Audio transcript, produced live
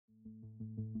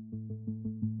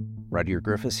Rudyard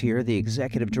Griffiths here, the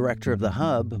Executive Director of the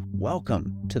Hub.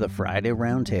 Welcome to the Friday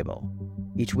Roundtable.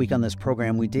 Each week on this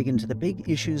program, we dig into the big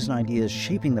issues and ideas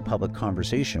shaping the public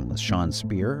conversation with Sean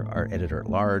Speer, our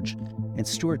Editor-at-Large, and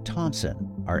Stuart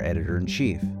Thompson, our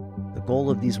Editor-in-Chief. The goal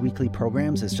of these weekly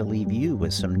programs is to leave you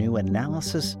with some new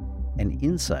analysis and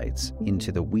insights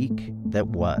into the week that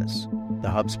was. The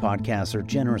Hub's podcasts are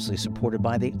generously supported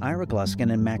by the Ira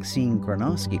Gluskin and Maxine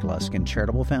Granovsky-Gluskin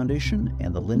Charitable Foundation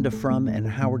and the Linda Frum and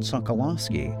Howard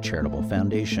Sokolowski Charitable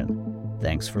Foundation.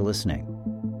 Thanks for listening.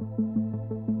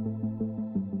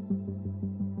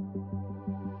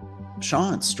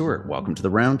 Sean, Stuart, welcome to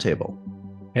the Roundtable.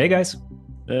 Hey, guys.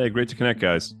 Hey, great to connect,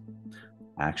 guys.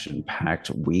 Action-packed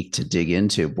week to dig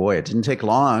into. Boy, it didn't take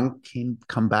long.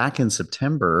 Come back in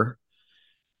September.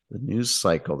 The news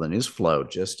cycle, the news flow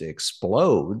just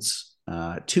explodes.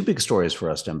 Two big stories for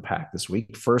us to unpack this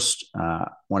week. First,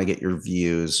 want to get your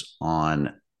views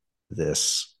on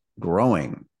this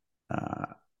growing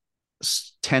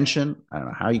tension. I don't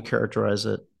know how you characterize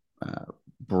it.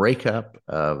 Breakup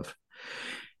of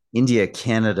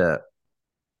India-Canada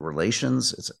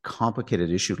relations. It's a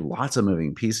complicated issue, lots of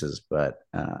moving pieces, but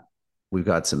we've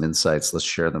got some insights. Let's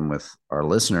share them with our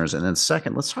listeners. And then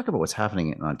second, let's talk about what's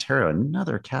happening in Ontario.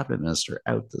 Another cabinet minister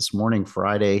out this morning,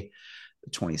 Friday,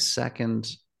 the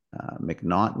 22nd.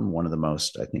 McNaughton, one of the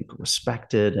most, I think,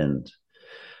 respected and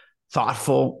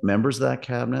thoughtful members of that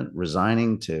cabinet,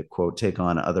 resigning to, quote, take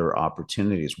on other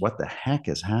opportunities. What the heck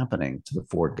is happening to the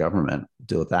Ford government? We'll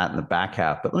deal with that in the back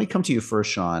half. But let me come to you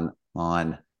first, Sean,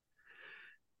 on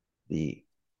the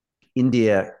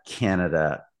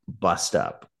India-Canada bust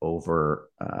up over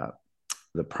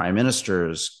the Prime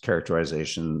Minister's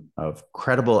characterization of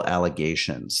credible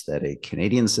allegations that a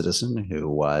Canadian citizen who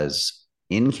was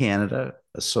in Canada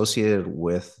associated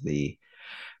with the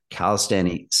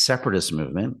Khalistani separatist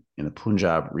movement in the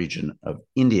Punjab region of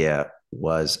India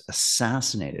was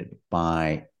assassinated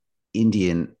by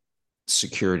Indian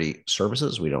security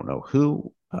services. We don't know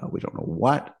who, we don't know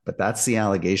what, but that's the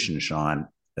allegation, Sean.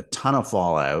 A ton of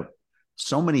fallout.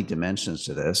 So many dimensions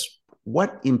to this.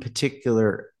 What in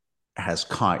particular has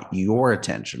caught your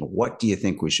attention? What do you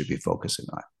think we should be focusing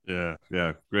on?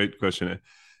 Yeah. Great question.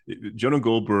 Jonah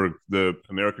Goldberg, the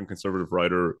American conservative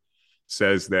writer,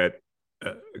 says that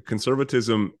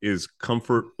conservatism is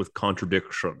comfort with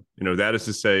contradiction. That is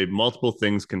to say, multiple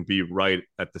things can be right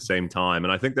at the same time.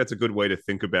 And I think that's a good way to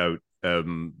think about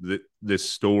this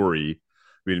story.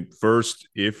 I mean, first,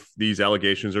 if these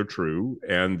allegations are true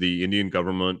and the Indian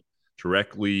government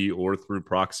directly or through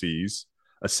proxies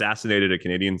assassinated a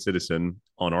Canadian citizen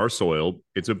on our soil,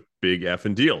 it's a big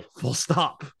effing deal. Full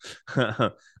stop.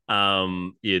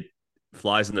 It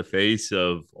flies in the face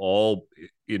of all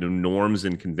norms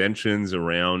and conventions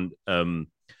around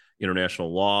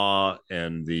international law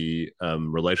and the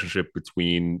relationship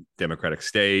between democratic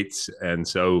states. And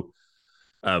so,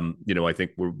 I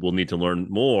think we'll need to learn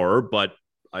more, but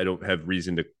I don't have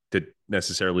reason to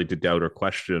necessarily to doubt or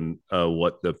question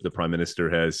what the Prime Minister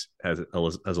has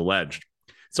alleged.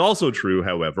 It's also true,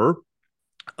 however,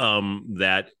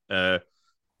 that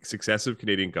successive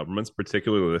Canadian governments,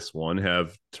 particularly this one,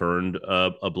 have turned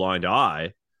a blind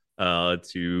eye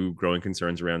to growing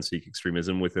concerns around Sikh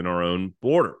extremism within our own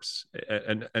borders.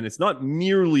 And it's not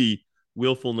merely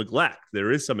willful neglect.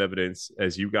 There is some evidence,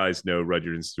 as you guys know,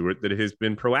 Rudyard and Stuart, that it has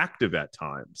been proactive at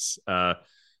times.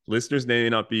 Listeners may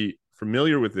not be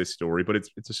familiar with this story, but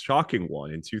it's a shocking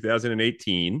one. In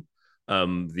 2018,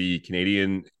 the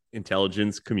Canadian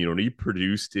intelligence community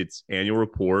produced its annual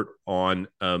report on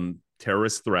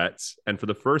terrorist threats, and for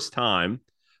the first time,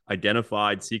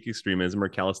 identified Sikh extremism or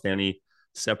Khalistani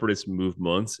separatist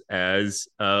movements as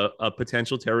a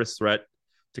potential terrorist threat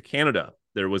to Canada.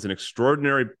 There was an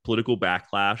extraordinary political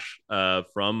backlash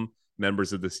from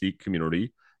members of the Sikh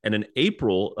community. And in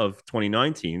April of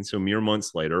 2019, so mere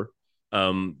months later,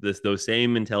 those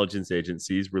same intelligence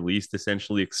agencies released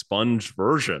essentially expunged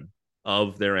version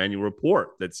of their annual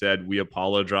report that said, we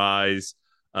apologize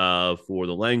for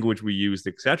the language we used,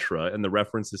 etc. And the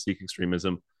reference to Sikh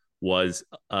extremism was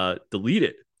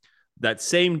deleted. That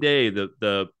same day,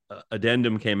 the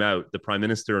addendum came out. The Prime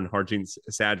Minister and Harjit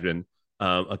Sajjan,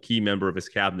 a key member of his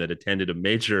cabinet, attended a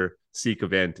major Sikh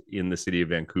event in the city of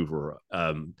Vancouver.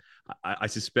 I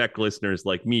suspect listeners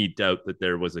like me doubt that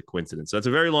there was a coincidence. So that's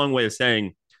a very long way of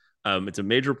saying it's a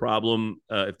major problem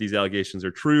if these allegations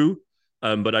are true.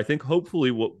 But I think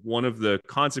hopefully one of the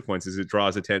consequences, it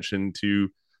draws attention to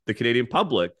the Canadian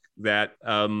public that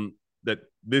that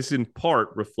this in part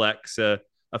reflects a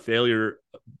failure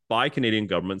by Canadian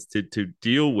governments to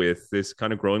deal with this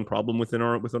kind of growing problem within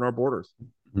our borders.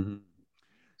 Mm-hmm.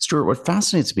 Stuart, what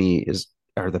fascinates me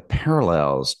are the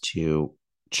parallels to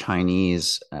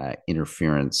Chinese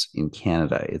interference in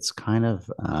Canada. It's kind of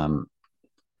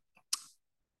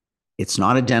it's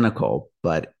not identical,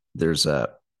 but there's a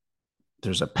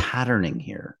patterning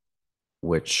here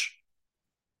which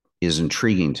is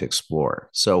intriguing to explore.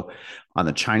 So, on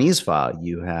the Chinese file,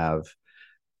 you have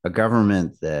a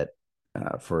government that,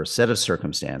 for a set of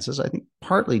circumstances, I think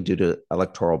partly due to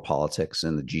electoral politics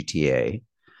in the GTA,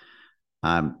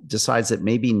 decides that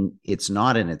maybe it's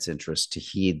not in its interest to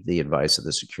heed the advice of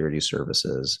the security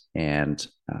services and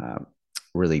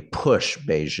really push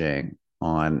Beijing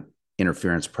on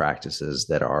interference practices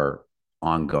that are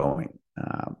ongoing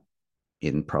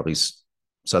in probably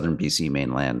southern BC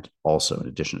mainland, also in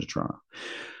addition to Toronto.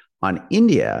 On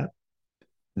India,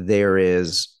 there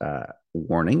is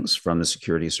warnings from the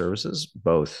security services,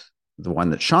 both the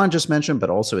one that Sean just mentioned, but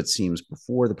also it seems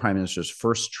before the Prime Minister's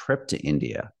first trip to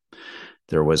India,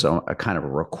 there was a kind of a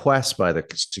request by the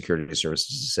security services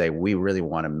to say, we really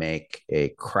want to make a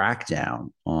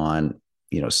crackdown on,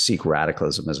 Sikh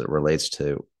radicalism as it relates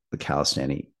to the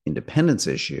Khalistani independence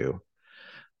issue,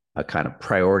 a kind of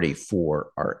priority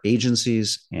for our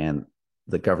agencies and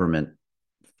the government,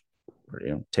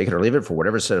 take it or leave it, for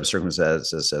whatever set of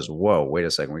circumstances says, whoa, wait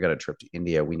a second, we got a trip to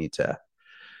India. We need to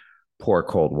pour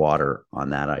cold water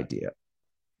on that idea.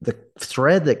 The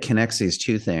thread that connects these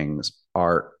two things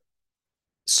are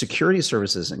security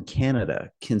services in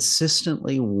Canada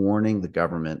consistently warning the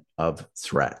government of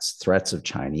threats of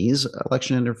Chinese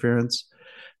election interference,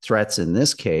 threats in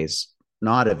this case,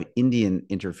 not of Indian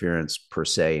interference per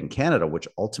se in Canada, which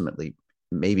ultimately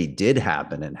maybe did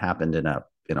happen and happened in a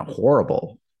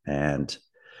horrible and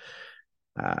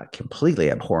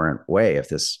completely abhorrent way if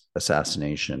this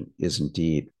assassination is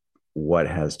indeed what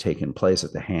has taken place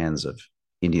at the hands of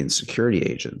Indian security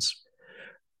agents.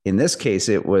 In this case,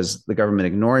 it was the government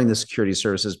ignoring the security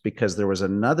services because there was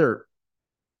another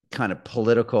kind of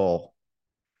political,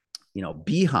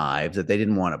 beehive that they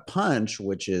didn't want to punch,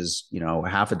 which is,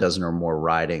 half a dozen or more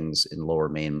ridings in lower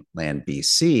mainland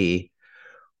BC,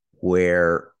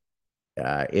 where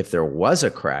if there was a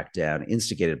crackdown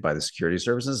instigated by the security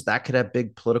services, that could have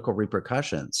big political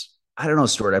repercussions. I don't know,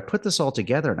 Stuart, I put this all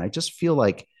together and I just feel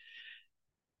like,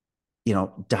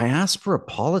 diaspora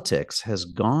politics has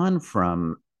gone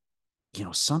from,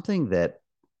 something that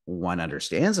one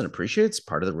understands and appreciates,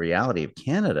 part of the reality of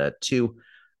Canada, to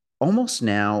almost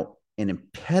now an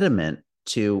impediment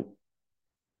to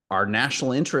our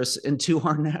national interests and to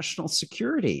our national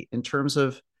security in terms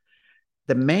of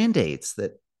the mandates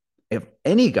that if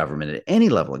any government at any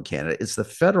level in Canada, it's the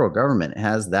federal government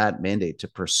has that mandate to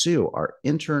pursue our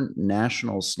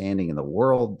international standing in the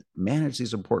world, manage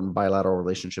these important bilateral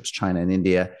relationships, China and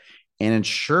India, and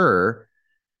ensure,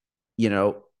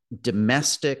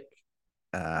 domestic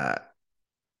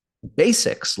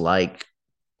basics like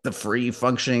the free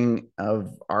functioning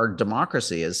of our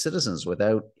democracy as citizens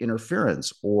without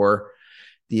interference, or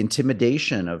the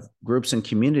intimidation of groups and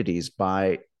communities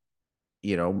by,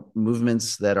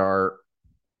 movements that are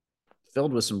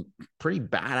filled with some pretty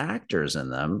bad actors in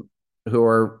them who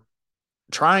are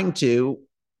trying to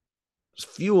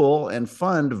fuel and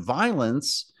fund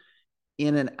violence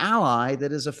in an ally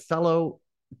that is a fellow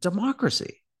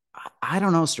democracy. I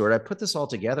don't know, Stuart. I put this all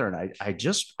together and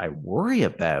I worry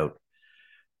about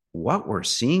what we're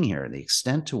seeing here and the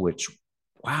extent to which,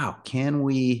 wow, can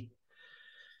we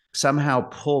somehow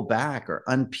pull back or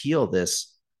unpeel this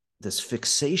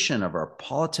fixation of our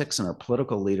politics and our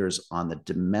political leaders on the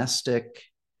domestic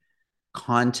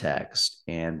context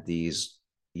and these,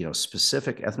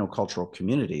 specific ethnocultural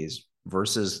communities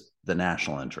versus the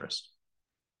national interest.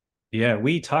 Yeah,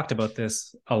 we talked about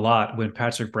this a lot when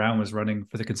Patrick Brown was running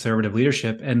for the Conservative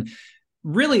leadership. And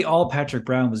really all Patrick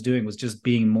Brown was doing was just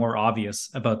being more obvious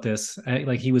about this.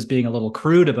 Like he was being a little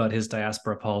crude about his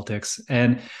diaspora politics.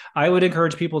 And I would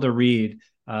encourage people to read.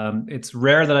 It's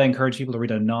rare that I encourage people to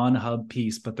read a non-hub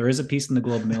piece, but there is a piece in the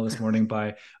Globe and Mail this morning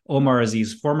by Omar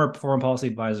Aziz, former foreign policy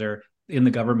advisor in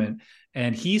the government.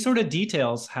 And he sort of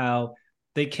details how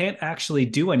they can't actually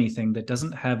do anything that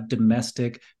doesn't have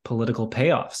domestic political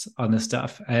payoffs on this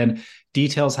stuff, and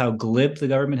details how glib the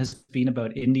government has been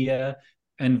about India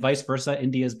and vice versa.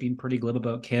 India has been pretty glib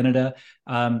about Canada.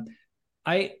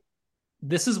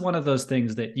 This is one of those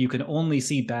things that you can only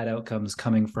see bad outcomes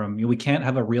coming from. We can't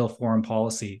have a real foreign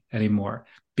policy anymore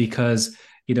because,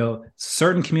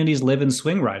 certain communities live in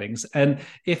swing ridings. And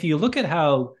if you look at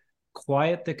how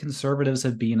quiet the Conservatives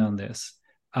have been on this,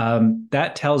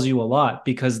 that tells you a lot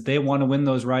because they want to win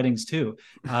those ridings too.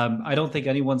 I don't think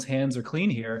anyone's hands are clean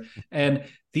here. And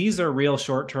these are real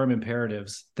short-term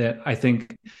imperatives that I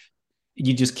think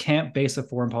you just can't base a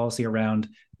foreign policy around,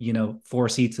 4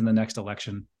 seats in the next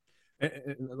election.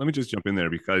 Let me just jump in there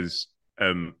because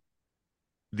the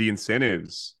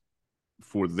incentives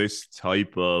for this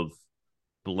type of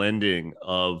blending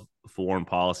of foreign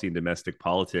policy and domestic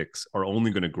politics are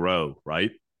only going to grow,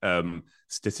 right?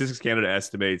 Statistics Canada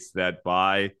estimates that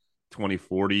by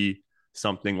 2040,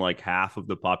 something like half of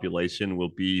the population will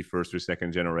be first or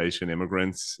second generation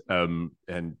immigrants. And,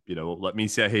 let me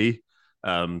say,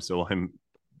 so I'm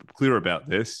clear about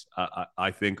this.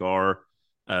 I think our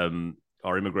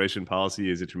immigration policy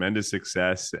is a tremendous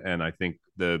success. And I think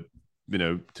to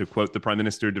quote the Prime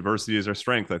Minister, diversity is our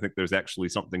strength. I think there's actually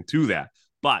something to that.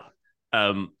 But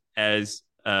as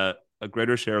a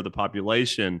greater share of the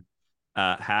population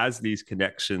has these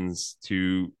connections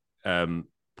to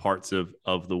parts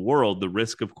of the world, the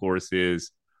risk, of course,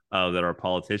 is that our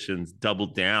politicians double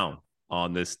down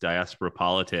on this diaspora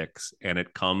politics, and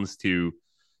it comes to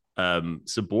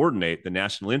subordinate the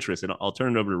national interest. And I'll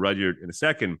turn it over to Rudyard in a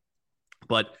second.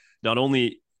 But not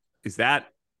only is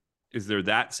there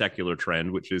that secular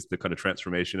trend, which is the kind of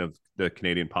transformation of the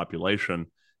Canadian population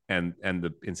and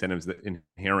the incentives that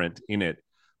inherent in it,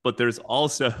 but there's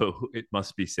also, it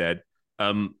must be said,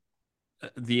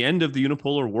 the end of the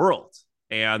unipolar world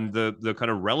and the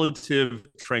kind of relative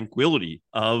tranquility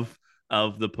of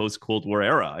the post-Cold War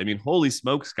era. I mean, holy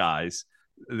smokes, guys,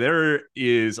 there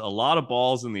is a lot of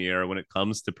balls in the air when it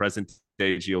comes to present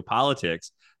day geopolitics.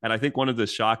 And I think one of the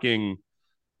shocking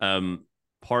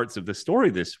parts of the story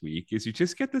this week is you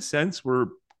just get the sense we're,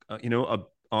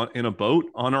 in a boat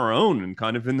on our own and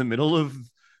kind of in the middle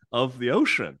of the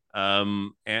ocean.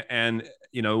 And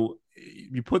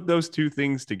you put those two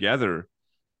things together,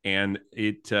 and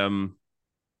it's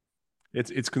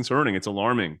concerning. It's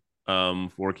alarming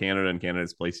for Canada and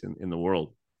Canada's place in the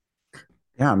world.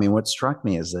 Yeah, I mean, what struck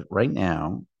me is that right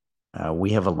now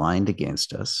we have aligned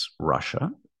against us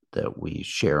Russia, that we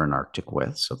share an Arctic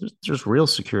with. So there's real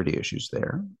security issues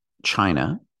there.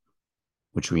 China,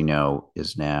 which we know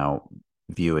is now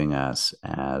viewing us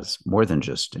as more than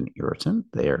just an irritant.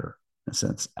 They're, in a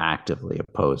sense, actively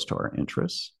opposed to our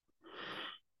interests.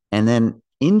 And then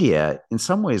India, in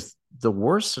some ways, the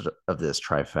worst of this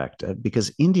trifecta,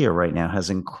 because India right now has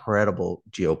incredible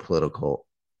geopolitical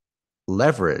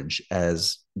leverage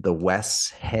as the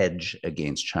West's hedge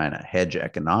against China, hedge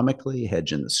economically,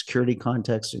 hedge in the security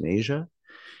context in Asia.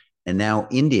 And now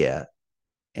India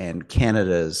and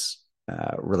Canada's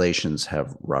relations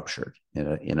have ruptured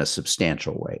in a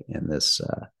substantial way. And this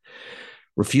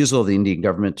refusal of the Indian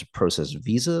government to process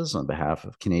visas on behalf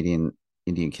of Indian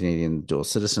Canadian dual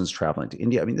citizens traveling to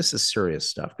India. I mean, this is serious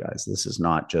stuff, guys. This is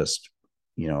not just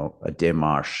a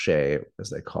démarche, as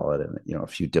they call it, and a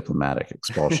few diplomatic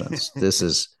expulsions. This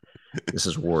is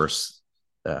worse.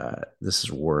 This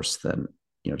is worse than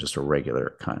just a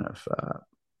regular kind of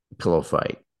pillow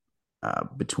fight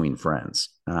between friends.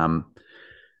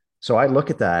 So I look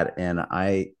at that, and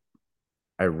I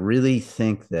really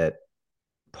think that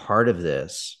part of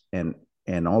this, and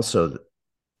also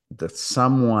the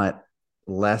somewhat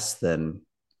less than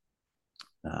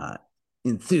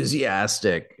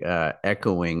enthusiastic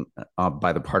echoing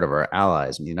by the part of our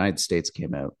allies. And the United States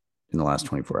came out in the last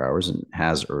 24 hours and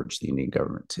has urged the Indian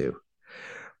government to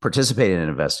participate in an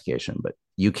investigation. But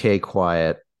UK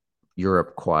quiet,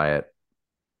 Europe quiet,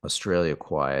 Australia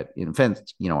quiet. In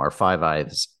fact, our Five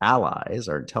Eyes allies,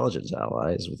 our intelligence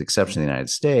allies, with the exception of the United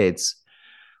States,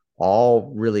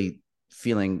 all really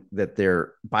feeling that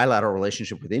their bilateral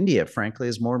relationship with India, frankly,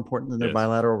 is more important than their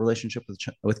bilateral relationship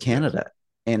with Canada.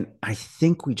 And I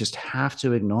think we just have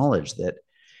to acknowledge that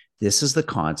this is the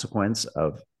consequence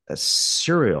of a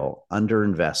serial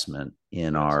underinvestment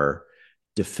in our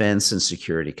defense and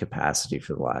security capacity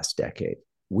for the last decade.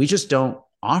 We just don't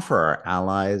offer our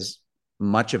allies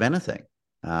much of anything.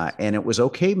 And it was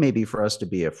okay maybe for us to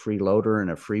be a freeloader and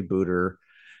a freebooter,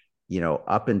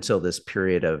 up until this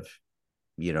period of,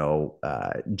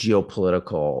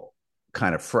 geopolitical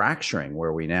kind of fracturing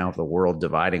where we now have the world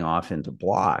dividing off into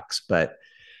blocks. But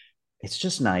it's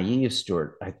just naive,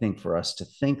 Stuart, I think, for us to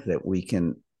think that we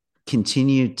can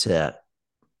continue to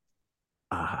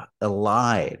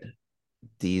elide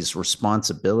these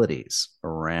responsibilities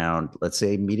around, let's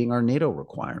say, meeting our NATO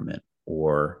requirement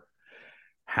or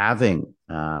having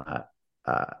the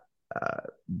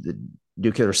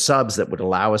nuclear subs that would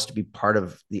allow us to be part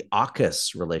of the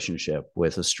AUKUS relationship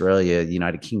with Australia, the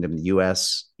United Kingdom, the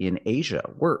US in Asia.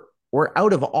 We're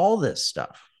out of all this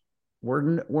stuff.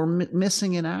 We're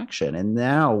missing in action. And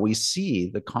now we see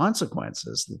the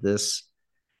consequences that this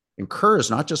incurs,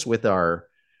 not just with our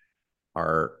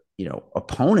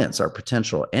opponents, our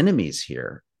potential enemies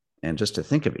here, And just to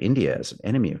think of India as an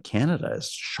enemy of Canada is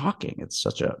shocking. It's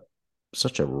such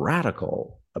a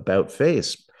radical about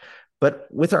face. But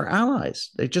with our allies,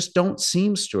 they just don't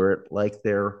seem, Stuart, like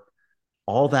they're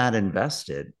all that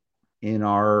invested in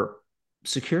our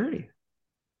security.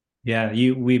 Yeah,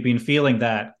 we've been feeling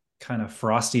that kind of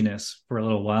frostiness for a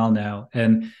little while now.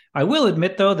 And I will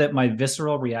admit, though, that my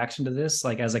visceral reaction to this,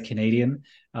 like as a Canadian,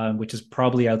 which is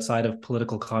probably outside of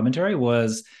political commentary,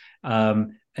 was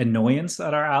annoyance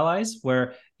at our allies,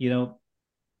 where,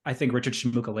 I think Richard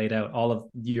Shmuka laid out all of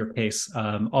your case,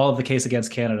 all of the case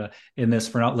against Canada in this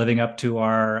for not living up to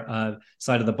our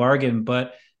side of the bargain.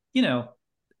 But,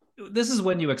 this is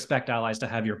when you expect allies to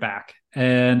have your back.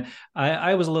 And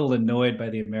I was a little annoyed by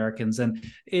the Americans. And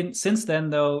since then,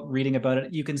 though, reading about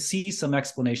it, you can see some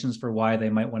explanations for why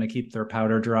they might want to keep their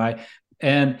powder dry.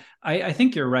 And I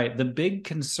think you're right. The big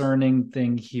concerning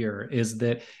thing here is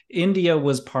that India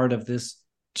was part of this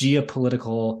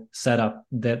geopolitical setup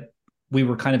that we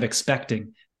were kind of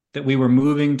expecting, that we were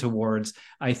moving towards,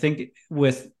 I think,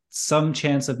 with some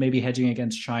chance of maybe hedging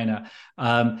against China.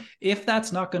 If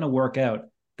that's not going to work out,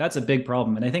 that's a big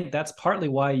problem. And I think that's partly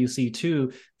why you see,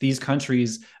 too, these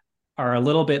countries are a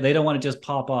little bit, they don't want to just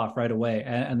pop off right away,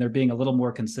 and they're being a little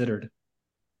more considered.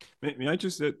 May I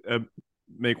just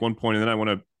make one point, and then I want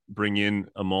to bring in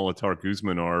Amal Attar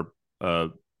Guzman, our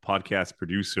podcast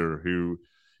producer, who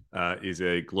is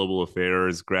a global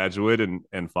affairs graduate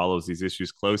and follows these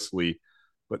issues closely.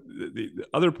 But the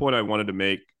other point I wanted to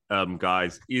make,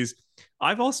 guys, is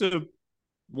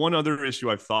one other issue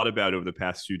I've thought about over the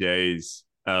past few days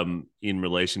in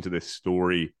relation to this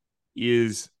story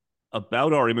is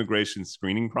about our immigration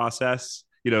screening process.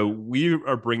 We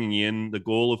are bringing in, the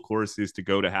goal, of course, is to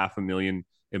go to 500,000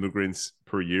 immigrants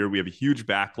per year. We have a huge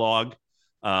backlog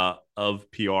of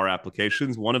PR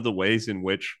applications. One of the ways in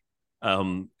which, we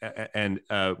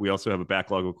also have a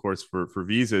backlog, of course, for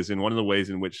visas. And one of the ways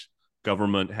in which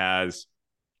government has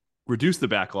reduced the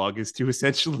backlog is to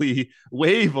essentially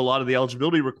waive a lot of the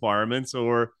eligibility requirements,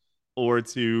 or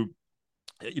to,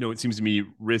 it seems to me,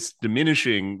 risk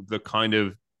diminishing the kind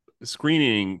of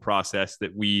screening process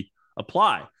that we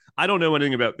apply. I don't know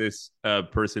anything about this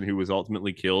person who was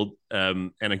ultimately killed.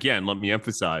 And again, let me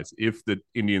emphasize, if the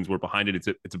Indians were behind it,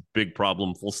 it's a big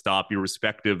problem, full stop,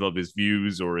 irrespective of his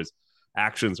views or his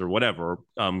actions or whatever,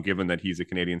 given that he's a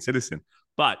Canadian citizen.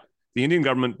 But the Indian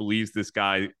government believes this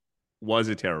guy was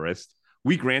a terrorist.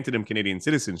 We granted him Canadian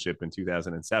citizenship in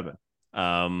 2007.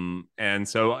 And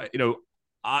so,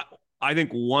 I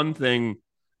think one thing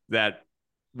that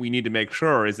we need to make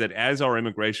sure is that as our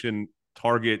immigration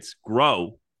targets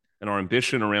grow and our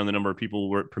ambition around the number of people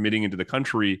we're permitting into the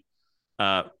country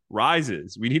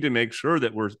rises, we need to make sure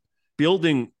that we're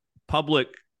building public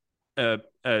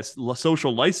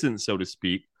social license, so to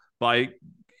speak, by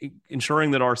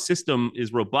ensuring that our system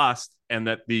is robust and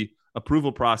that the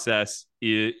approval process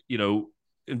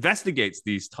investigates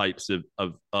these types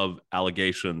of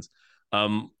allegations.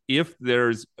 If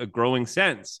there's a growing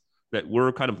sense that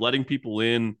we're kind of letting people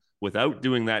in without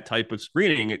doing that type of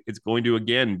screening, it's going to,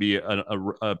 again, be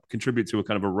a contribute to a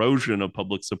kind of erosion of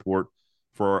public support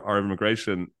for our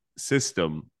immigration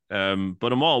system.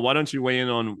 But Amal, why don't you weigh in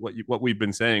on what we've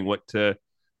been saying?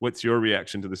 What's your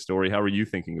reaction to the story? How are you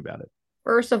thinking about it?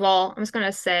 First of all, I'm just going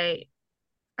to say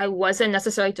I wasn't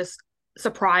necessarily just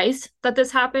surprised that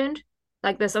this happened,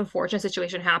 like this unfortunate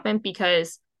situation happened,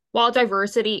 because while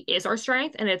diversity is our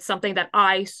strength and it's something that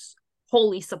I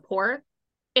wholly support,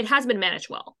 it has been managed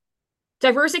well.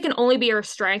 Diversity can only be our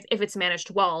strength if it's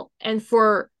managed well. And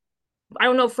for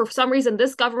some reason,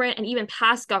 this government and even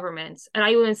past governments, and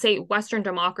I even say Western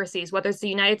democracies, whether it's the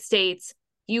United States,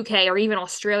 UK, or even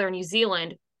Australia or New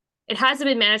Zealand, it hasn't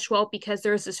been managed well because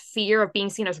there's this fear of being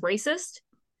seen as racist.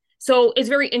 So it's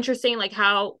very interesting, like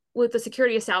how with the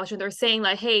security establishment, they're saying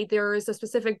like, hey, there is a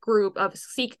specific group of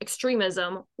Sikh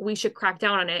extremism, we should crack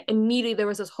down on it. Immediately there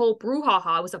was this whole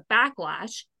brouhaha, it was a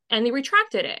backlash, and they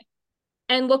retracted it.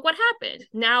 And look what happened.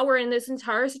 Now we're in this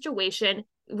entire situation.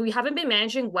 We haven't been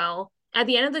managing well. At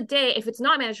the end of the day, if it's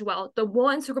not managed well, the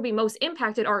ones who are going to be most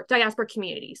impacted are diaspora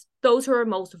communities, those who are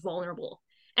most vulnerable.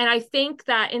 And I think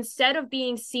that instead of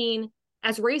being seen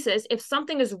as racist, if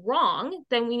something is wrong,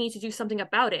 then we need to do something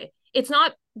about it.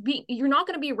 You're not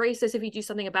going to be racist if you do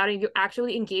something about it. You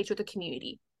actually engage with the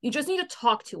community. You just need to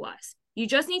talk to us. You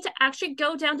just need to actually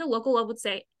go down to local level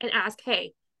and ask,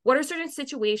 hey, what are certain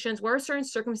situations, what are certain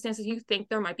circumstances you think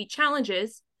there might be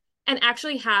challenges, and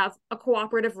actually have a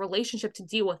cooperative relationship to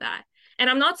deal with that. And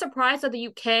I'm not surprised that the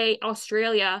UK,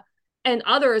 Australia, and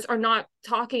others are not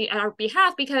talking on our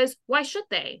behalf, because why should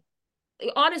they?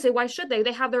 Honestly, why should they?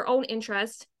 They have their own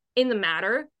interest in the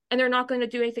matter. and they're not going to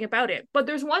do anything about it. But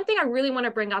there's one thing I really want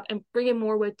to bring up and bring in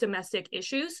more with domestic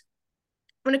issues.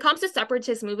 When it comes to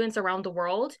separatist movements around the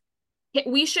world,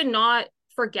 we should not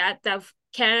forget that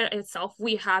Canada itself,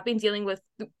 we have been dealing with,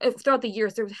 throughout the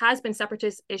years, there has been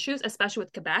separatist issues, especially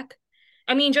with Quebec.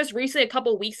 I mean, just recently, a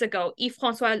couple of weeks ago,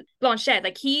 Yves-François Blanchet,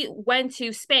 like he went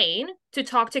to Spain to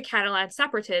talk to Catalan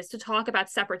separatists, to talk about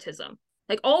separatism.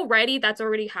 Like already, that's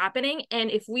already happening. And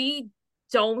if we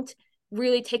don't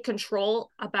really take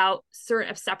control about certain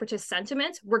of separatist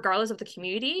sentiments, regardless of the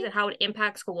community and how it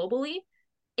impacts globally,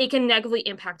 it can negatively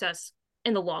impact us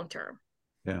in the long term.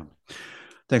 Yeah.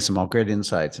 Thanks, Amal. Great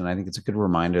insights. And I think it's a good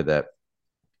reminder that,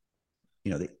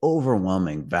 the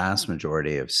overwhelming vast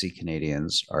majority of Sikh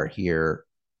Canadians are here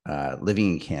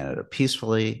living in Canada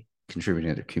peacefully,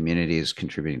 contributing to their communities,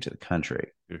 contributing to the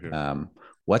country. Mm-hmm.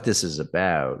 What this is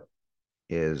about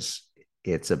is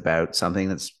it's about something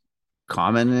that's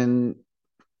common in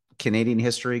Canadian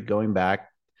history going back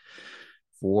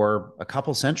for a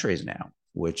couple centuries now,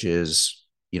 which is,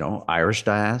 Irish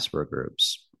diaspora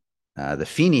groups. The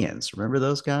Fenians, remember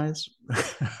those guys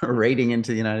raiding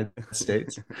into the United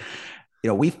States?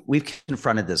 We've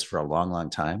confronted this for a long, long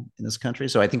time in this country.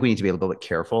 So I think we need to be a little bit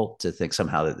careful to think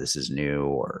somehow that this is new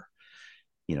or,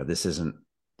 this isn't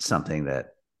something that,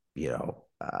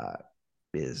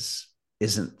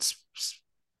 isn't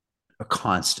a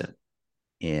constant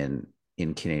in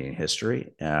Canadian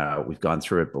history. We've gone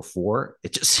through it before.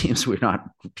 It just seems we're not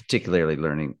particularly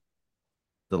learning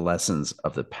the lessons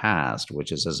of the past,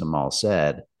 which is, as Amal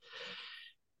said,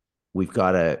 we've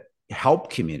got to help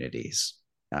communities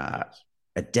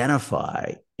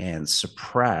identify and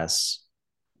suppress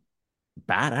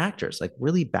bad actors, like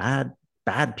really bad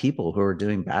people who are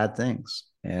doing bad things.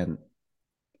 And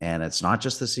it's not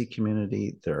just the Sikh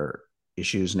community. There are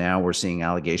issues now. We're seeing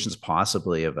allegations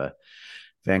possibly of a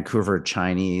Vancouver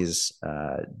Chinese,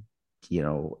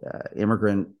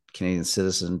 immigrant Canadian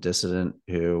citizen dissident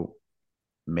who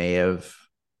may have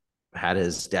had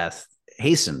his death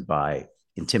hastened by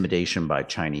intimidation by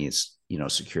Chinese,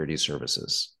 security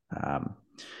services.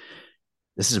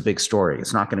 This is a big story.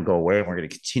 It's not going to go away. We're going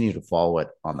to continue to follow it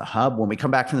on the Hub. When we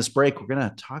come back from this break, we're going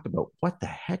to talk about what the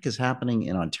heck is happening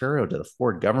in Ontario to the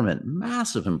Ford government.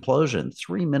 Massive implosion,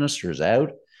 3 ministers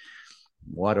out.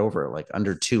 What, over like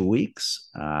under 2 weeks?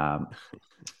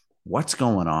 What's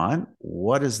going on?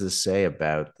 What does this say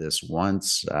about this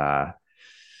once, kind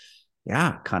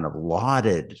of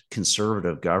lauded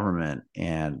conservative government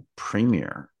and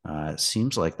premier? It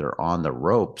seems like they're on the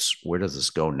ropes. Where does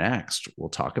this go next? We'll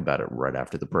talk about it right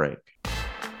after the break.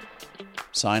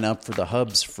 Sign up for the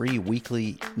Hub's free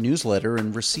weekly newsletter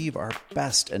and receive our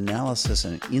best analysis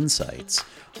and insights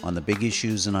on the big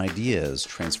issues and ideas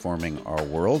transforming our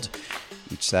world.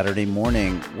 Each Saturday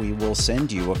morning, we will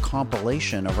send you a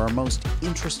compilation of our most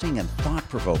interesting and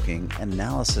thought-provoking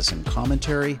analysis and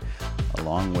commentary,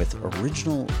 along with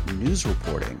original news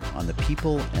reporting on the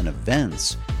people and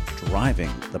events driving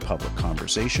the public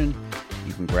conversation.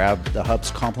 You can grab the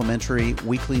Hub's complimentary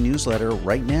weekly newsletter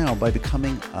right now by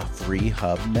becoming a free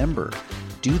Hub member.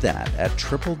 Do that at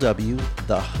www.thehub.ca.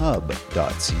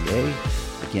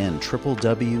 Again,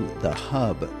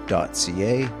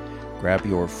 www.thehub.ca. Grab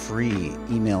your free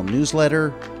email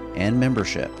newsletter and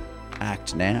membership.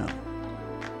 Act now.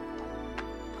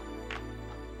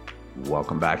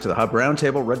 Welcome back to the Hub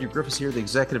Roundtable. Rudyard Griffiths here, the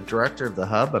Executive Director of the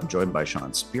Hub. I'm joined by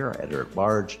Sean Spear, our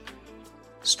Editor-at-Large,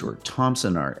 Stuart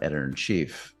Thompson, our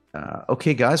Editor-in-Chief.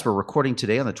 Okay, guys, we're recording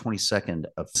today on the 22nd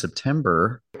of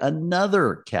September.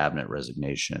 Another cabinet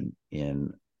resignation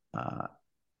in the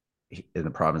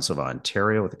province of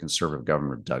Ontario with the Conservative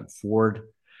government, Doug Ford.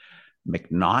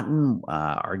 McNaughton,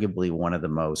 arguably one of the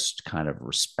most kind of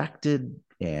respected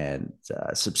and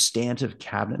substantive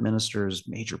cabinet ministers,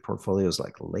 major portfolios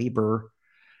like labor,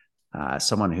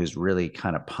 someone who's really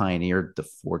kind of pioneered the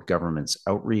Ford government's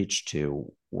outreach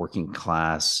to working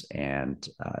class and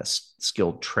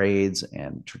skilled trades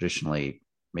and traditionally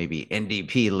maybe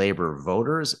NDP labor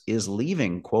voters, is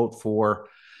leaving, quote, for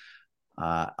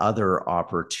other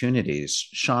opportunities.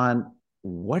 Sean,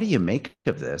 what do you make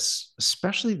of this,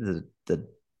 especially the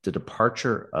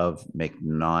departure of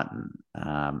McNaughton?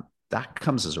 That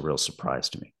comes as a real surprise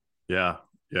to me. Yeah.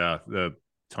 The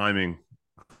timing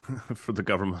for the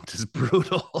government is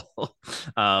brutal.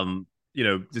 To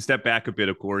step back a bit,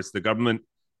 of course, the government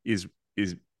is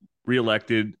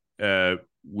reelected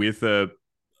with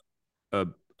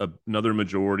another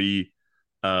majority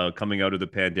coming out of the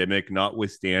pandemic,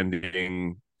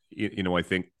 notwithstanding, I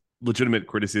think, legitimate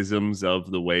criticisms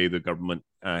of the way the government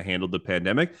handled the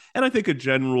pandemic, and I think a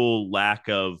general lack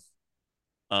of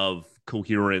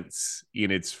coherence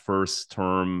in its first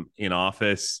term in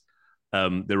office.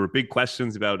 There were big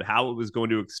questions about how it was going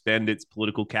to expend its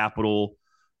political capital.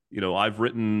 I've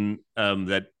written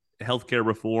that healthcare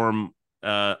reform,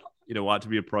 ought to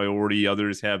be a priority.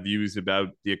 Others have views about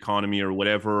the economy or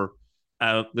whatever.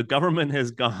 The government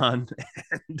has gone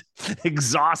and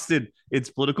exhausted its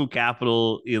political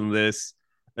capital in this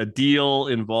a deal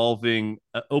involving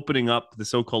opening up the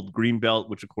so-called green belt,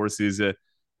 which of course is a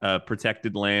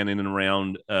protected land in and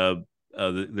around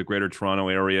the Greater Toronto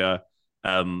area.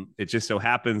 It just so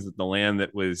happens that the land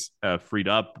that was freed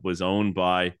up was owned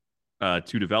by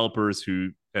two developers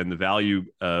and the value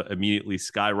immediately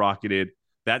skyrocketed.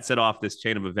 That set off this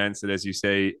chain of events that, as you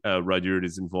say, Rudyard,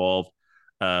 is involved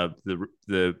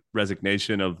the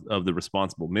resignation of the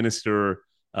responsible minister,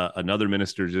 another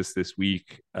minister just this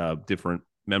week, different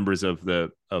members of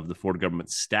the Ford government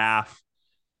staff,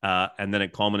 and then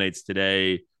it culminates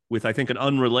today with, I think, an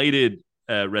unrelated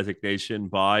resignation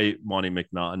by Monty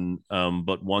McNaughton,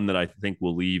 but one that I think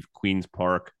will leave Queen's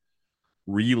Park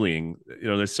reeling.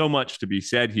 There's so much to be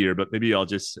said here, but maybe I'll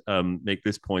just make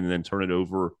this point and then turn it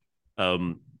over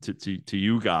to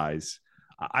you guys.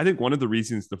 I think one of the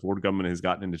reasons the Ford government has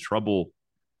gotten into trouble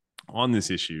on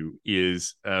this issue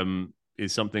is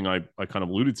something I kind of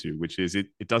alluded to, which is it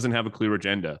doesn't have a clear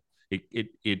agenda.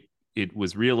 It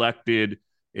was reelected.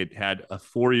 It had a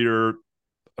 4-year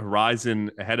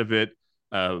horizon ahead of it.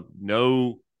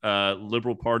 No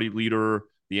Liberal Party leader.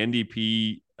 The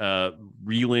NDP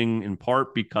reeling in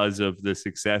part because of the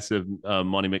success of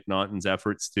Monty McNaughton's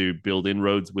efforts to build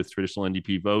inroads with traditional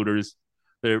NDP voters.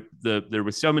 There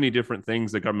was so many different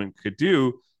things the government could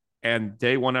do, and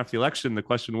day one after the election, the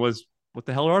question was, what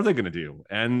the hell are they going to do?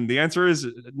 And the answer is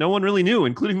no one really knew,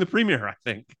 including the premier, I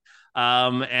think.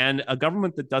 And a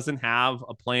government that doesn't have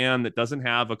a plan, that doesn't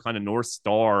have a kind of North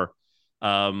Star,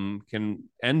 can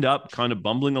end up kind of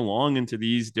bumbling along into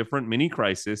these different mini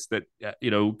crises that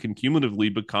can cumulatively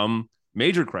become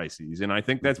major crises. And I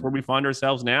think that's where we find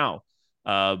ourselves now.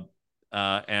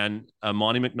 And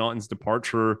Monty McNaughton's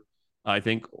departure, I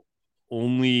think,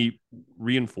 only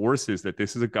reinforces that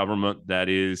this is a government that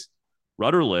is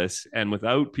rudderless, and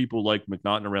without people like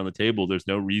McNaughton around the table, there's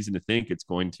no reason to think it's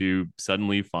going to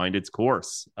suddenly find its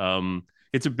course.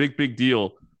 It's a big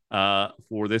deal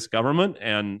for this government,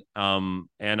 and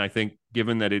I think,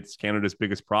 given that it's Canada's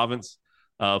biggest province,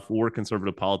 for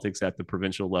Conservative politics at the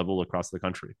provincial level across the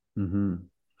country. Mm-hmm.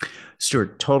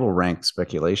 Stuart, total rank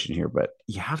speculation here, but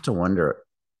you have to wonder,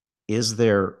 is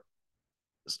there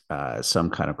some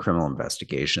kind of criminal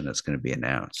investigation that's going to be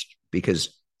announced?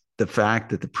 Because the fact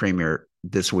that the premier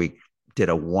this week did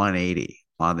a 180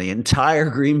 on the entire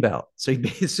Greenbelt. So he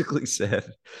basically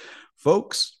said,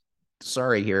 folks,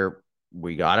 sorry here,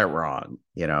 we got it wrong.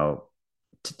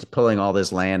 Pulling all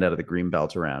this land out of the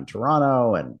Greenbelt around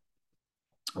Toronto and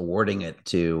awarding it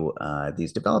to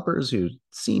these developers who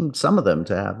seemed, some of them,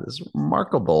 to have this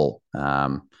remarkable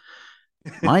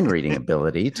mind reading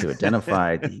ability to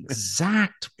identify the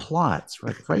exact plots,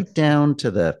 right down to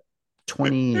the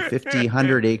 20, 50,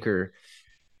 100 acre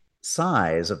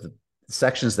size of the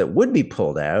sections that would be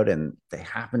pulled out. And they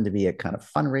happen to be at kind of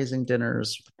fundraising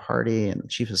dinners with the party and the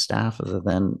chief of staff of the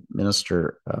then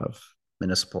Minister of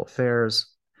Municipal Affairs.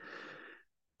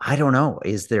 I don't know.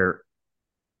 Is there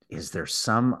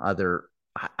some other...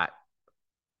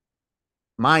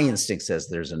 my instinct says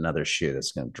there's another shoe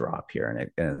that's going to drop here,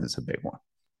 and it's a big one.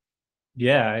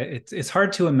 Yeah, it's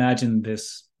hard to imagine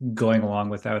this going along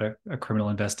without a criminal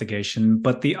investigation.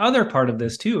 But the other part of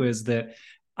this too is that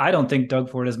I don't think Doug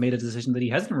Ford has made a decision that he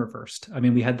hasn't reversed. I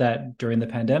mean, we had that during the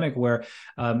pandemic where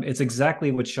it's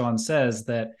exactly what Sean says,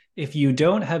 that if you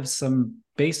don't have some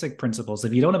basic principles,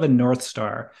 if you don't have a North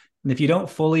Star, and if you don't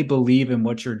fully believe in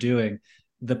what you're doing,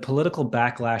 the political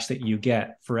backlash that you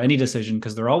get for any decision,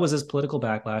 because there always is political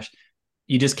backlash,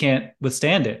 you just can't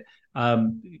withstand it.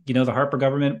 The Harper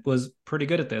government was pretty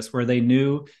good at this, where they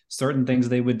knew certain things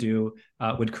they would do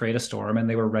would create a storm, and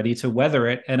they were ready to weather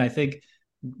it. And I think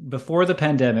before the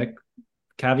pandemic,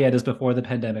 caveat is before the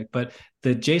pandemic, but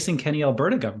the Jason Kenney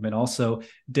Alberta government also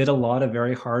did a lot of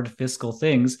very hard fiscal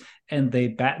things, and they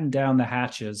battened down the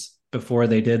hatches before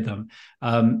they did them.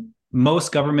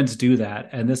 Most governments do that,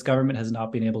 and this government has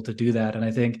not been able to do that. And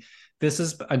I think this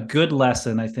is a good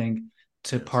lesson, I think,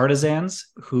 to partisans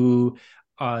who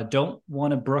don't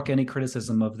want to brook any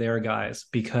criticism of their guys,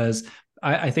 because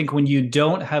I think when you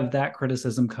don't have that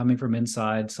criticism coming from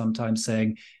inside, sometimes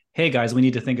saying, hey guys, we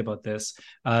need to think about this,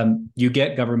 you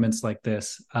get governments like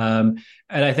this. And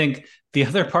I think the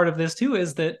other part of this too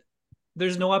is that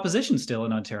there's no opposition still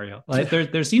in Ontario. Like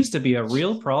there seems to be a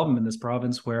real problem in this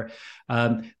province where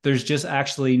there's just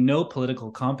actually no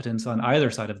political competence on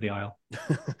either side of the aisle.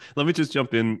 Let me just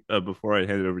jump in before I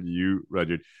hand it over to you,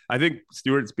 Rudyard. I think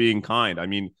Stuart's being kind. I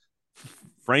mean,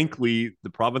 frankly, the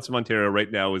province of Ontario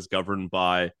right now is governed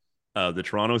by the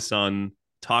Toronto Sun,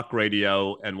 talk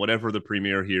radio, and whatever the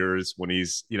premier hears when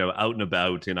he's out and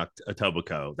about in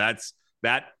Etobicoke.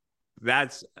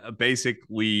 That's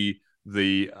basically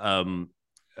the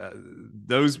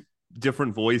those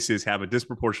different voices have a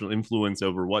disproportionate influence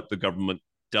over what the government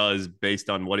does based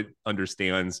on what it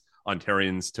understands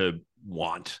Ontarians to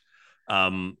want.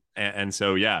 And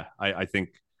so, yeah, I think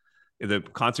the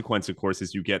consequence, of course,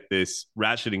 is you get this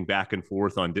ratcheting back and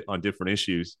forth on different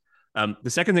issues. The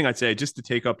second thing I'd say, just to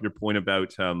take up your point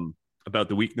about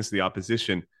the weakness of the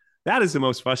opposition, that is the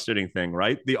most frustrating thing,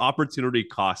 right? The opportunity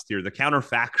cost here, the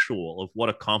counterfactual of what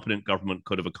a competent government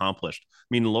could have accomplished. I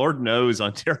mean, Lord knows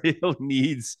Ontario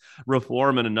needs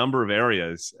reform in a number of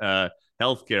areas,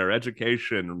 healthcare,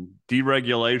 education,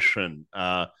 deregulation,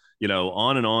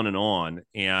 on and on and on.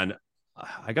 And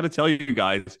I got to tell you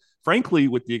guys, frankly,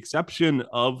 with the exception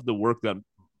of the work that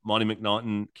Monty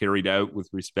McNaughton carried out with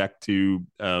respect to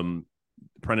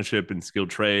apprenticeship and skilled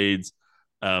trades,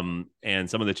 and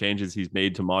some of the changes he's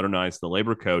made to modernize the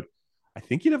labor code, I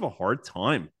think you'd have a hard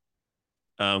time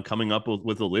coming up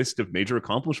with a list of major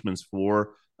accomplishments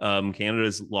for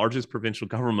Canada's largest provincial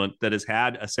government that has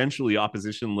had essentially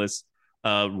oppositionless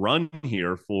run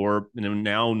here for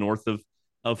now north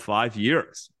of 5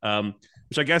 years.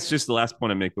 Which I guess just the last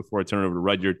point I make before I turn it over to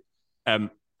Rudyard.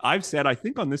 I've said, I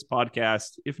think on this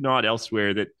podcast, if not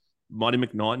elsewhere, that Monty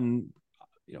McNaughton,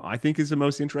 I think is the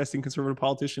most interesting conservative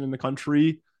politician in the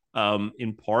country,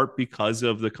 in part because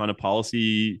of the kind of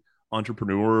policy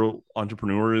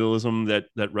entrepreneurialism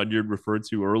that Rudyard referred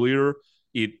to earlier.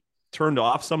 It turned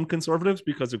off some conservatives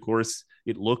because, of course,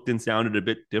 it looked and sounded a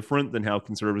bit different than how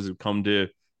conservatives have come to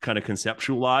kind of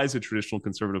conceptualize a traditional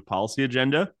conservative policy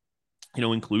agenda,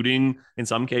 including in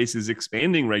some cases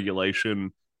expanding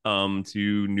regulation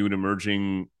to new and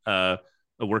emerging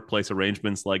workplace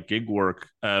arrangements like gig work.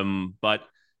 But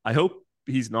I hope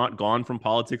he's not gone from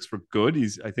politics for good.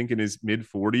 He's, I think, in his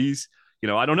mid-40s.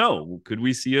 I don't know. Could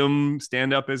we see him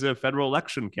stand up as a federal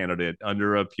election candidate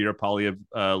under a Pierre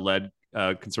Poilievre-led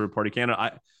Conservative Party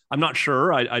candidate? I'm not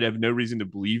sure. I'd have no reason to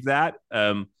believe that.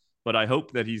 But I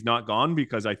hope that he's not gone,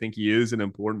 because I think he is an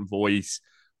important voice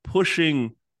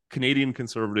pushing Canadian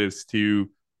Conservatives to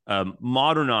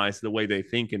modernize the way they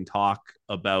think and talk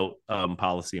about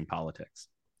policy and politics.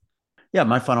 Yeah,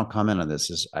 my final comment on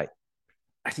this is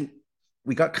I think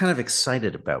we got kind of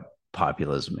excited about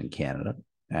populism in Canada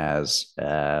as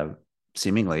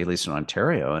seemingly, at least in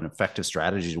Ontario, an effective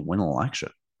strategy to win an election.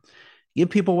 Give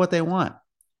people what they want.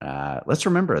 Let's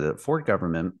remember that the Ford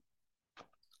government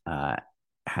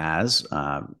has,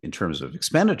 in terms of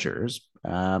expenditures,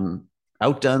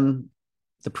 outdone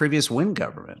the previous Wynne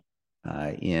government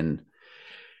in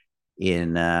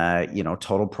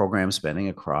total program spending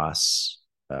across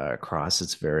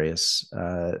its various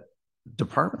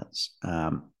departments.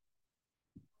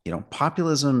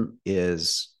 Populism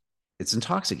it's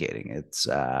intoxicating.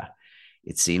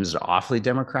 It seems awfully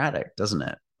democratic, doesn't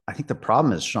it? I think the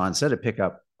problem is, Sean said,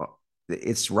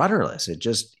 it's rudderless.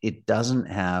 It doesn't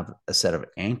have a set of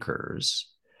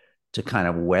anchors to kind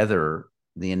of weather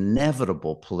the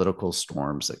inevitable political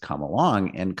storms that come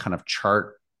along and kind of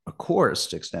chart a course,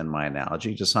 to extend my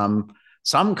analogy, to some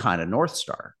kind of North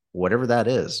Star, whatever that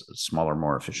is: smaller,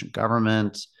 more efficient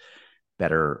government,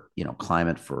 better,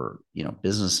 climate for,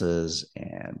 businesses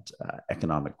and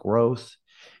economic growth.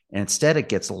 And instead it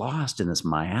gets lost in this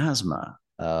miasma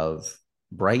of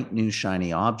bright, new,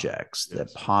 shiny objects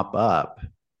that pop up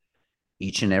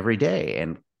each and every day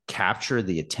and capture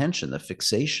the attention, the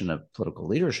fixation of political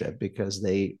leadership, because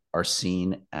they are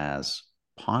seen as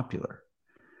popular.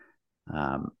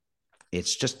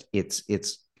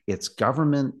 It's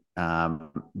government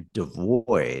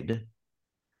devoid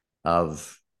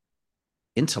of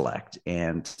intellect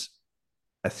and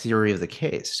a theory of the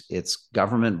case. It's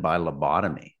government by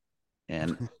lobotomy.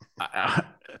 And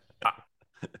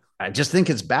I just think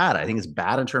it's bad. I think it's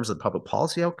bad in terms of public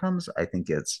policy outcomes. I think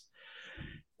it's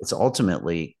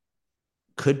ultimately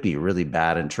could be really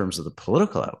bad in terms of the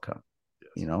political outcome.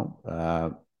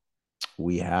 Yes.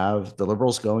 We have the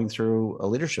Liberals going through a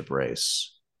leadership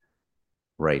race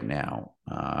right now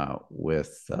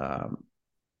with the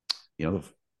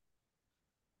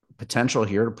potential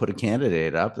here to put a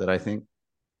candidate up that I think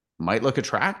might look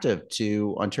attractive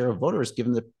to Ontario voters,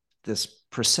 given this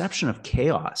perception of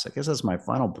chaos. I guess that's my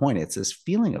final point. It's this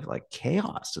feeling of like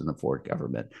chaos in the Ford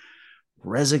government,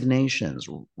 resignations,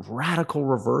 radical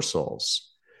reversals.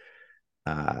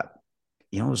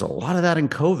 There's a lot of that in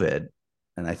COVID.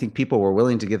 And I think people were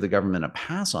willing to give the government a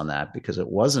pass on that because it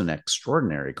was an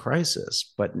extraordinary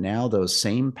crisis. But now those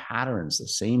same patterns, the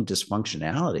same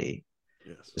dysfunctionality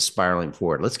is spiraling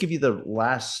forward. Let's give you the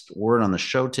last word on the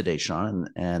show today, Sean,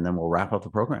 and then we'll wrap up the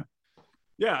program.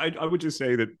 Yeah, I would just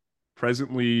say that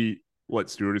presently,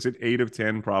 Stuart, is it 8 of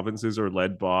 10 provinces are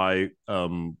led by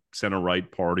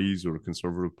center-right parties or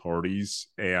conservative parties.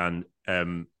 And,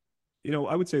 I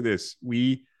would say this.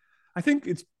 I think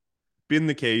it's been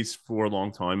the case for a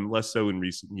long time, less so in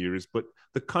recent years, but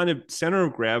the kind of center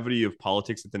of gravity of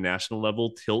politics at the national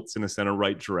level tilts in a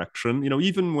center-right direction.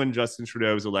 Even when Justin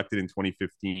Trudeau was elected in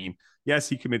 2015, yes,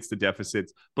 he commits to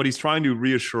deficits, but he's trying to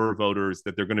reassure voters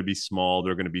that they're going to be small,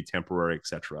 they're going to be temporary, et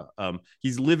cetera.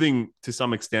 He's living to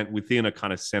some extent within a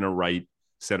kind of center-right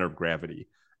center of gravity.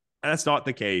 And that's not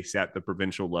the case at the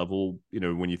provincial level,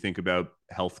 when you think about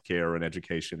healthcare and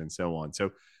education and so on.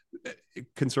 So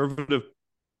conservative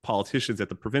politicians at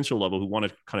the provincial level who want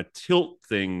to kind of tilt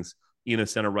things in a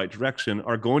center-right direction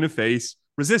are going to face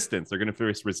resistance. They're going to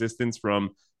face resistance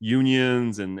from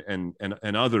unions and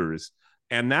others.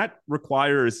 And that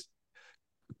requires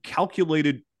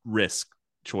calculated risk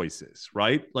choices,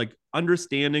 right? Like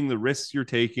understanding the risks you're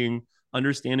taking,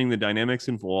 understanding the dynamics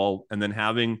involved, and then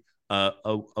having a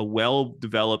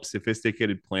well-developed,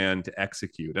 sophisticated plan to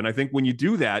execute. And I think when you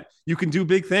do that, you can do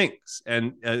big things.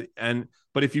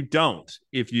 But if you don't,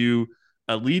 if you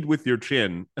lead with your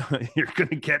chin, you're going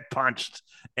to get punched.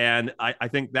 And I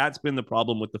think that's been the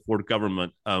problem with the Ford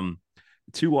government.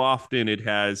 Too often it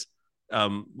has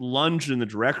lunged in the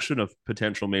direction of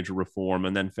potential major reform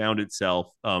and then found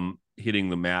itself hitting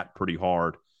the mat pretty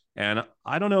hard. And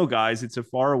I don't know, guys, it's a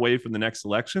far away from the next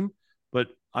election, but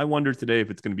I wonder today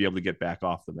if it's going to be able to get back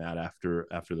off the mat after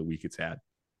the week it's had.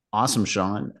 Awesome,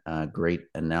 Sean. Great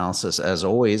analysis as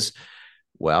always.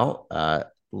 Well,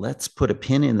 let's put a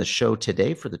pin in the show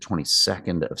today for the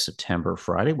 22nd of September,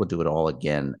 Friday. We'll do it all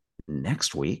again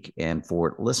next week. And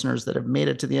for listeners that have made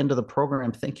it to the end of the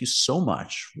program, thank you so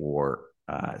much for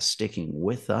sticking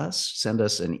with us. Send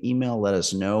us an email. Let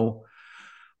us know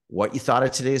what you thought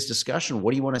of today's discussion.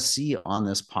 What do you want to see on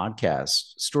this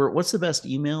podcast? Stuart, what's the best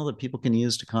email that people can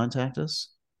use to contact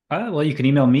us? Well, you can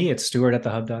email me at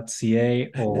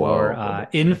stuart@thehub.ca or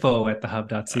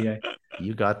info@thehub.ca.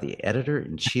 You got the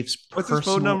editor-in-chief's What's his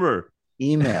phone number?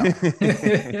 Email.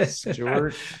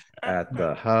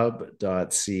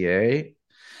 Stuart@thehub.ca.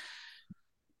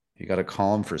 You got to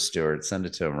call him for Stuart. Send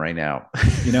it to him right now.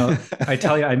 I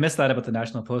tell you, I miss that about the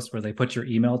National Post where they put your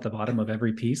email at the bottom of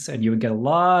every piece and you would get a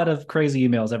lot of crazy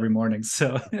emails every morning.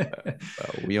 So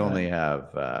we only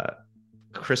have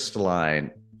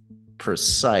crystalline,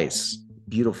 precise,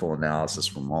 beautiful analysis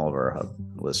from all of our Hub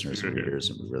listeners and readers,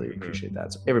 and we really appreciate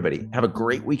that. So everybody, have a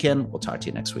great weekend. We'll talk to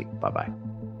you next week. Bye-bye.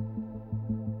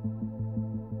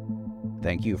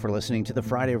 Thank you for listening to the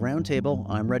Friday Roundtable.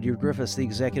 I'm Rudyard Griffiths, the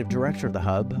Executive Director of the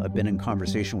Hub. I've been in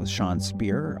conversation with Sean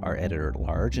Speer, our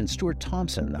Editor-at-Large, and Stuart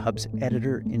Thompson, the Hub's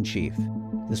Editor-in-Chief.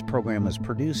 This program was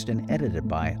produced and edited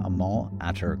by Amal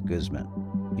Attar Guzman.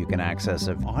 You can access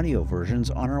audio versions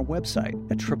on our website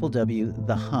at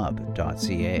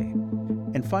www.thehub.ca.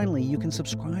 And finally, you can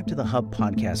subscribe to the Hub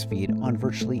podcast feed on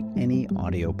virtually any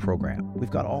audio program. We've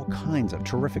got all kinds of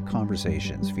terrific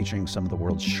conversations featuring some of the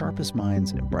world's sharpest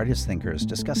minds and brightest thinkers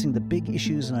discussing the big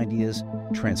issues and ideas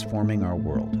transforming our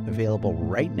world, available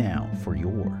right now for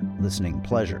your listening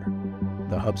pleasure.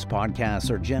 The Hub's podcasts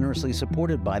are generously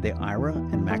supported by the Ira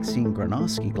and Maxine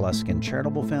Granovsky-Gluskin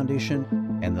Charitable Foundation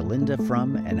and the Linda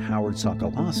Frum and Howard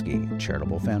Sokolowski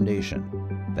Charitable Foundation.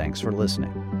 Thanks for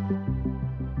listening.